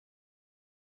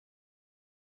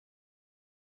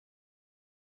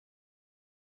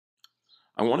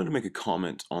I wanted to make a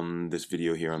comment on this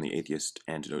video here on the Atheist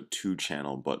Antidote 2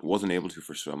 channel, but wasn't able to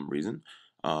for some reason.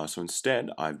 So instead,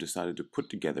 I've decided to put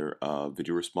together a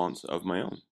video response of my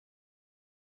own.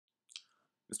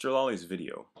 Mr. Lolly's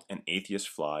video, An Atheist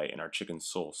Fly in Our Chicken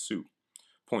Soul Soup,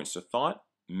 points to thought,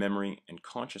 memory, and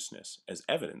consciousness as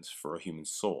evidence for a human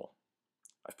soul.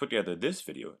 I've put together this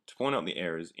video to point out the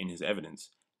errors in his evidence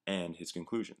and his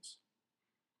conclusions.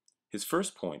 His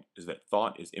first point is that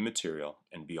thought is immaterial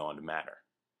and beyond matter.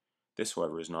 This,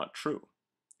 however, is not true,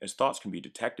 as thoughts can be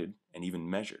detected and even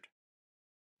measured.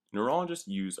 Neurologists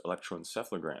use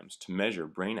electroencephalograms to measure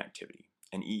brain activity,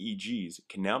 and EEGs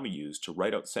can now be used to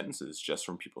write out sentences just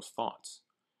from people's thoughts.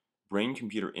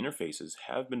 Brain-computer interfaces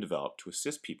have been developed to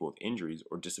assist people with injuries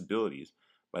or disabilities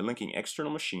by linking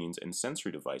external machines and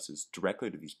sensory devices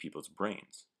directly to these people's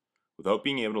brains. Without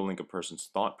being able to link a person's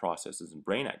thought processes and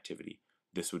brain activity,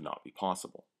 this would not be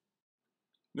possible.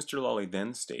 Mr. Lolly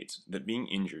then states that being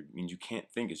injured means you can't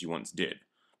think as you once did,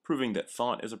 proving that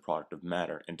thought is a product of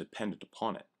matter and dependent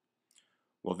upon it.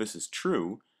 Well, this is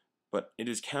true, but it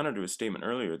is counter to his statement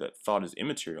earlier that thought is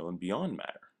immaterial and beyond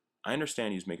matter. I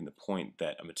understand he's making the point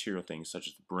that a material thing such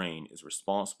as the brain is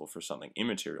responsible for something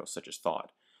immaterial such as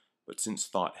thought, but since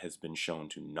thought has been shown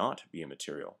to not be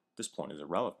immaterial, this point is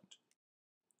irrelevant.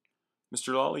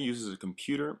 Mr. Lolly uses a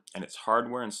computer and its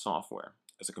hardware and software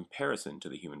as a comparison to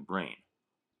the human brain.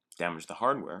 Damage the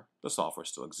hardware, the software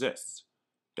still exists.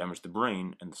 Damage the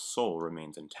brain, and the soul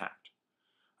remains intact.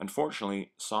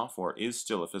 Unfortunately, software is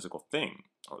still a physical thing,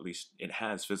 or at least it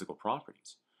has physical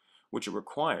properties, which it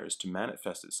requires to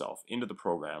manifest itself into the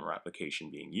program or application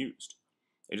being used.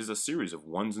 It is a series of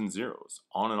ones and zeros,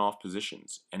 on and off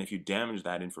positions, and if you damage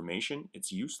that information,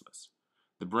 it's useless.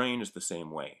 The brain is the same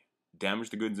way. Damage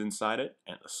the goods inside it,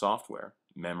 and the software,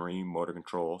 memory, motor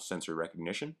control, sensory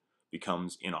recognition,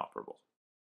 becomes inoperable.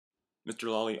 Mr.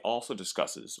 Lolly also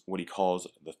discusses what he calls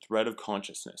the thread of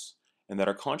consciousness, and that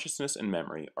our consciousness and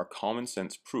memory are common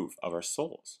sense proof of our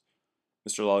souls.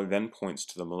 Mr. Lolly then points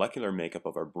to the molecular makeup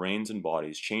of our brains and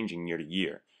bodies changing year to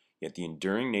year, yet the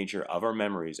enduring nature of our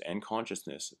memories and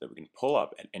consciousness that we can pull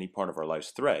up at any part of our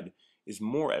life's thread is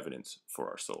more evidence for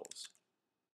our souls.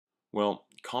 Well,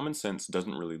 common sense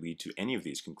doesn't really lead to any of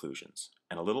these conclusions,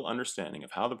 and a little understanding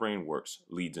of how the brain works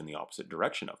leads in the opposite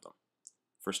direction of them.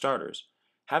 For starters,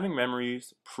 having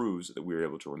memories proves that we are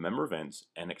able to remember events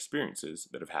and experiences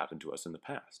that have happened to us in the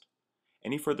past.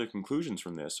 Any further conclusions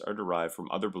from this are derived from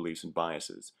other beliefs and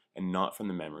biases, and not from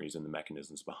the memories and the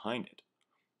mechanisms behind it.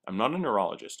 I'm not a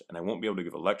neurologist, and I won't be able to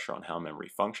give a lecture on how memory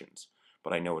functions,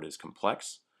 but I know it is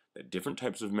complex, that different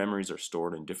types of memories are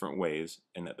stored in different ways,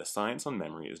 and that the science on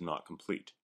memory is not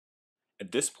complete.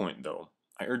 At this point, though,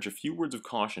 I urge a few words of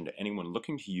caution to anyone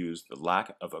looking to use the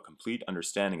lack of a complete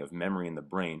understanding of memory in the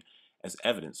brain as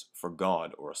evidence for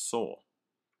God or a soul.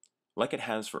 Like it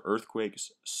has for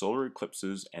earthquakes, solar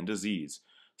eclipses, and disease,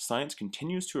 science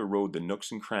continues to erode the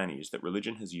nooks and crannies that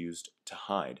religion has used to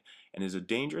hide, and is a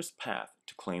dangerous path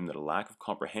to claim that a lack of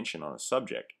comprehension on a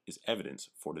subject is evidence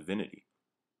for divinity.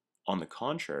 On the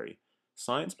contrary,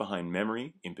 science behind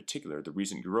memory, in particular the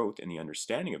recent growth in the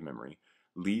understanding of memory,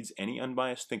 leads any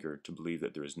unbiased thinker to believe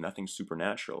that there is nothing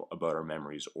supernatural about our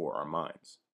memories or our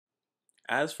minds.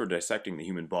 As for dissecting the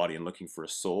human body and looking for a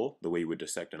soul, the way you would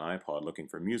dissect an iPod looking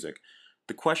for music,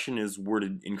 the question is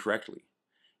worded incorrectly.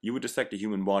 You would dissect a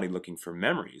human body looking for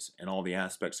memories and all the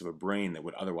aspects of a brain that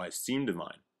would otherwise seem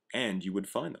divine, and you would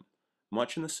find them,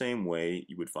 much in the same way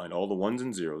you would find all the ones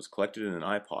and zeros collected in an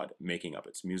iPod making up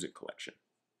its music collection.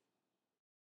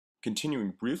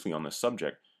 Continuing briefly on this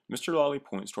subject, Mr. Lolly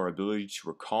points to our ability to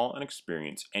recall and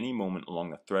experience any moment along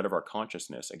the thread of our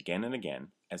consciousness again and again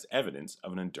as evidence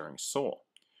of an enduring soul.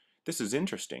 This is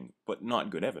interesting, but not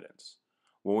good evidence.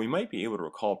 While we might be able to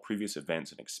recall previous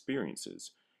events and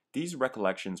experiences, these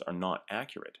recollections are not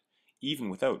accurate, even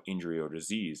without injury or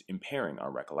disease impairing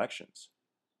our recollections.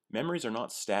 Memories are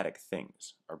not static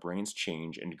things. Our brains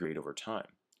change and degrade over time,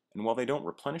 and while they don't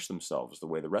replenish themselves the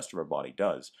way the rest of our body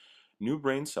does, new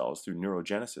brain cells through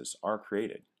neurogenesis are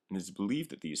created, and it is believed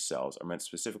that these cells are meant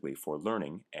specifically for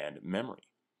learning and memory.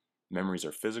 Memories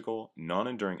are physical,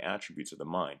 non-enduring attributes of the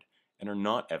mind, and are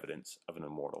not evidence of an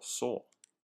immortal soul.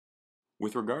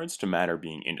 With regards to matter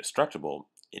being indestructible,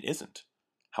 it isn't.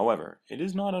 However, it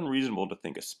is not unreasonable to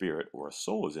think a spirit or a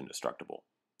soul is indestructible.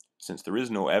 Since there is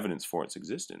no evidence for its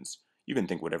existence, you can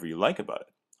think whatever you like about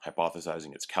it,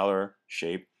 hypothesizing its color,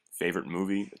 shape, favorite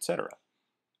movie, etc.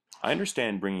 I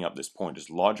understand bringing up this point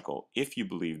is logical if you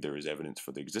believe there is evidence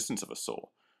for the existence of a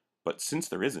soul, but since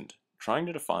there isn't, trying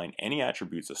to define any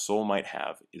attributes a soul might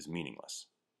have is meaningless.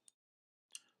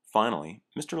 Finally,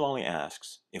 Mr. Lolly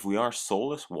asks, if we are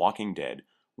soulless walking dead,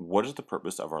 what is the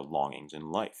purpose of our longings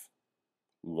in life?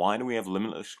 Why do we have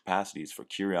limitless capacities for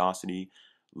curiosity,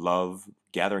 love,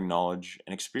 gathering knowledge,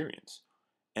 and experience?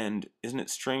 And isn't it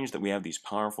strange that we have these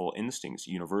powerful instincts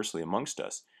universally amongst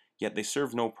us, yet they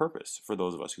serve no purpose for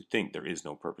those of us who think there is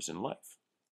no purpose in life?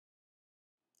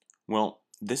 Well,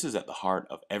 this is at the heart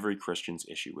of every Christian's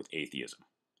issue with atheism.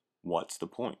 What's the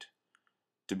point?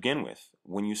 To begin with,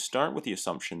 when you start with the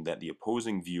assumption that the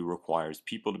opposing view requires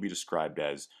people to be described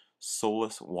as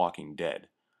soulless walking dead,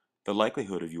 the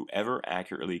likelihood of you ever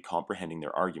accurately comprehending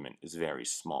their argument is very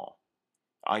small.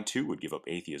 I too would give up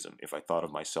atheism if I thought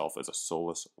of myself as a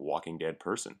soulless, walking dead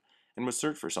person and would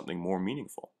search for something more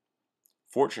meaningful.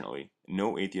 Fortunately,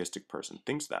 no atheistic person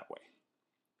thinks that way.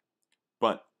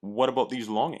 But what about these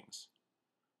longings?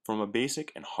 From a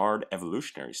basic and hard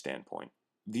evolutionary standpoint,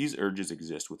 these urges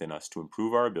exist within us to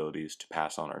improve our abilities to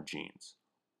pass on our genes.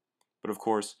 But of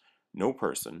course, no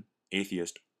person,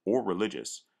 atheist or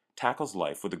religious, tackles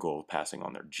life with the goal of passing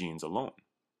on their genes alone.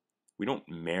 We don't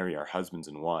marry our husbands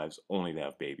and wives only to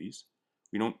have babies.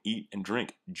 We don't eat and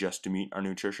drink just to meet our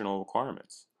nutritional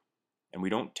requirements. And we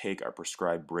don't take our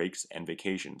prescribed breaks and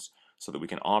vacations so that we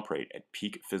can operate at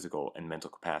peak physical and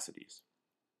mental capacities.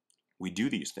 We do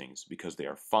these things because they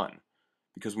are fun,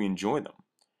 because we enjoy them,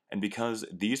 and because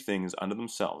these things unto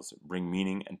themselves bring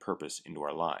meaning and purpose into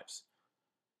our lives.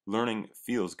 Learning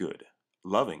feels good.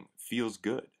 Loving feels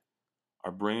good.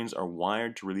 Our brains are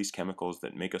wired to release chemicals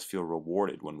that make us feel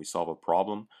rewarded when we solve a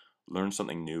problem, learn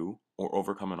something new, or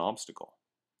overcome an obstacle.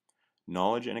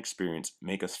 Knowledge and experience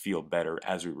make us feel better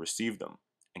as we receive them,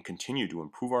 and continue to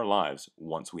improve our lives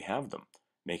once we have them,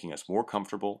 making us more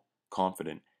comfortable,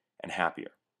 confident, and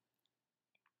happier.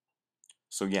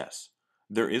 So yes,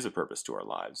 there is a purpose to our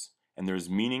lives, and there is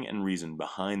meaning and reason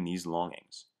behind these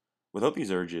longings. Without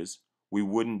these urges, we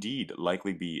would indeed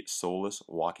likely be soulless,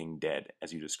 walking dead,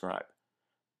 as you describe.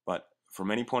 But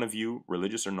from any point of view,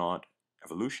 religious or not,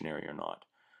 evolutionary or not,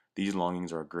 these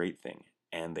longings are a great thing,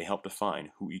 and they help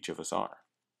define who each of us are.